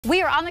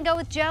We are on the go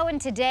with Joe,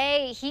 and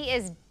today he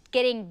is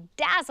getting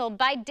dazzled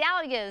by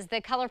dahlias.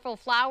 The colorful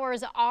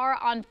flowers are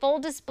on full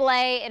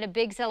display in a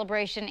big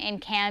celebration in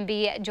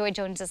Canby. Joy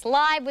joins us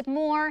live with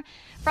more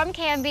from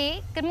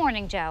Canby. Good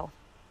morning, Joe.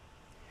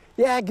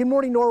 Yeah, good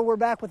morning, Nora. We're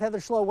back with Heather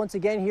Schlow once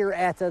again here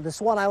at the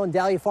Swan Island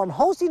Dahlia Farm,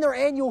 hosting their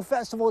annual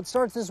festival. It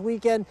starts this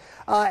weekend.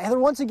 Heather,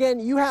 once again,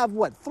 you have,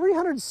 what,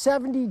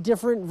 370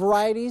 different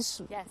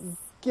varieties? Yes.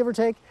 Give or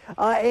take.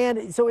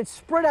 And so it's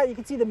spread out. You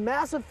can see the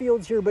massive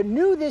fields here, but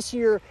new this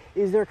year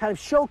is their kind of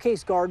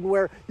showcase garden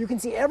where you can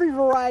see every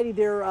variety.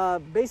 They're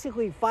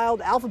basically filed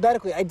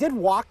alphabetically. I did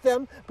walk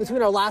them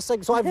between our last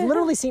segment, so I've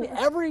literally seen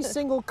every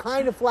single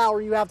kind of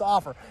flower you have to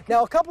offer.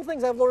 Now, a couple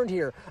things I've learned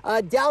here.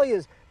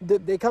 Dahlias,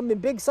 they come in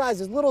big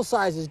sizes, little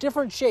sizes,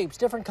 different shapes,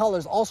 different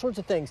colors, all sorts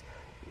of things.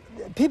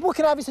 People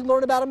can obviously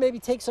learn about them, maybe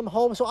take some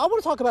home. So I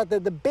want to talk about the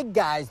big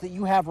guys that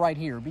you have right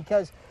here,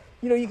 because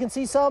you can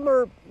see some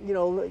are,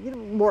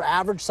 more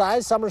average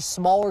size, some are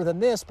smaller than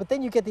this, but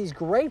then you get these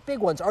great big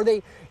ones.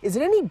 Is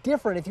it any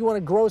different if you want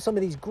to grow some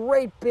of these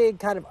great big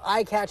kind of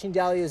eye-catching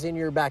dahlias in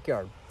your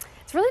backyard?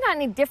 It's really not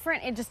any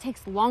different. It just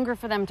takes longer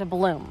for them to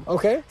bloom.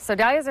 Okay. So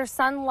dahlias are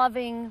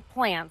sun-loving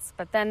plants,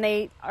 but then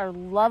they are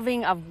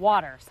loving of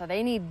water. So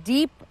they need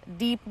deep,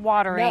 deep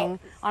watering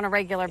on a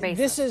regular basis.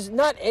 This is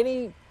not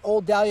any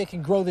old dahlia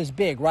can grow this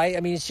big, right?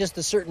 I mean, it's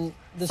just certain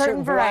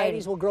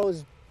varieties will grow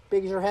as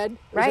big as your head,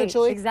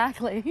 essentially? Right,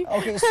 exactly.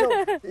 Okay,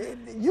 so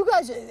you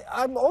guys,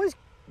 I'm always,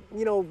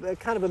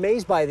 kind of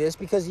amazed by this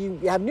because you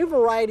have new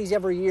varieties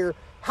every year.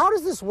 How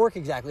does this work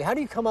exactly? How do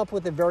you come up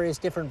with the various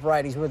different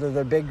varieties, whether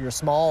they're big or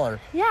small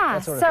or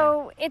that sort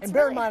of thing? It's and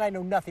bear in mind, I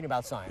know nothing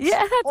about science. Yeah,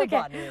 that's or okay.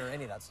 botany or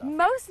any of that stuff.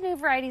 Most new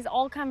varieties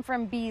all come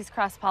from bees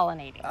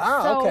cross-pollinating.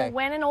 Okay. So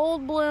when an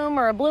old bloom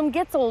or a bloom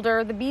gets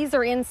older, the bees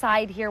are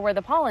inside here where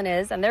the pollen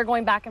is, and they're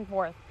going back and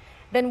forth.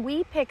 Then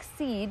we pick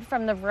seed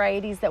from the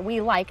varieties that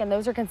we like, and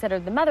those are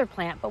considered the mother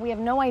plant, but we have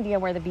no idea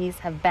where the bees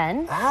have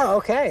been.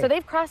 Okay. So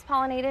they've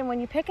cross-pollinated, and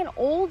when you pick an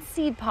old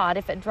seed pod,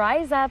 if it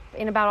dries up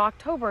in about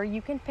October, you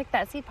can pick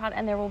that seed pod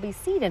and there will be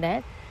seed in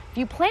it. If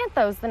you plant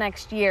those the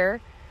next year,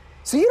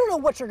 so you don't know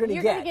what you're going to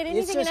get. You're going to get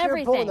anything and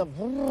everything.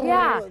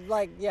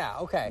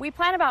 Okay. We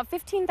plant about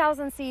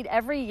 15,000 seed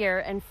every year,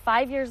 and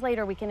 5 years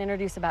later, we can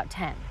introduce about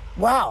 10.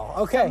 Wow,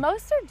 okay. So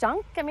most are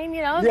junk. I mean, they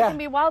can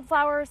be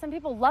wildflowers. Some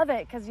people love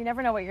it because you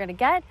never know what you're going to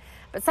get.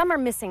 But some are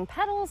missing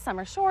petals, some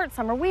are short,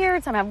 some are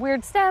weird, some have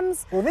weird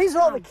stems. Well, these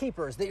are all the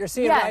keepers that you're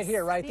seeing right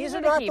here, right? These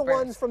are not the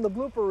ones from the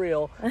blooper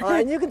reel.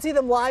 And you can see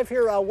them live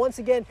here once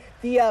again.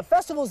 The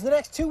festival is the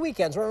next 2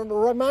 weekends.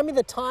 Remind me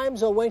the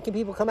times. When can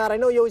people come out? I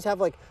know you always have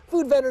like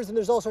food vendors and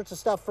there's all sorts of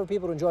stuff for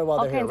people to enjoy while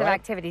they're here, right? All kinds of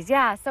activities,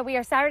 yeah. So we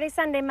are Saturday,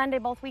 Sunday, Monday,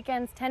 both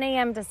weekends, 10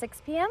 a.m. to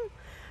 6 p.m.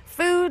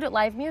 Food,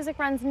 live music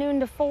runs noon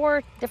to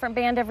 4, different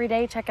band every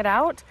day. Check it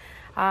out.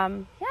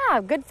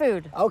 Good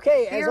food.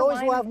 Okay, as always,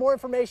 we'll have more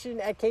information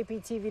at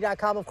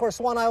kptv.com. Of course,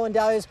 Swan Island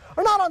Dahlias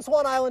are not on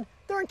Swan Island.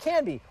 They're in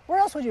Canby. Where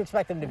else would you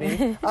expect them to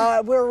be?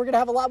 We're going to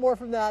have a lot more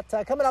from that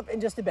coming up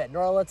in just a bit.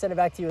 Nora, let's send it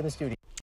back to you in the studio.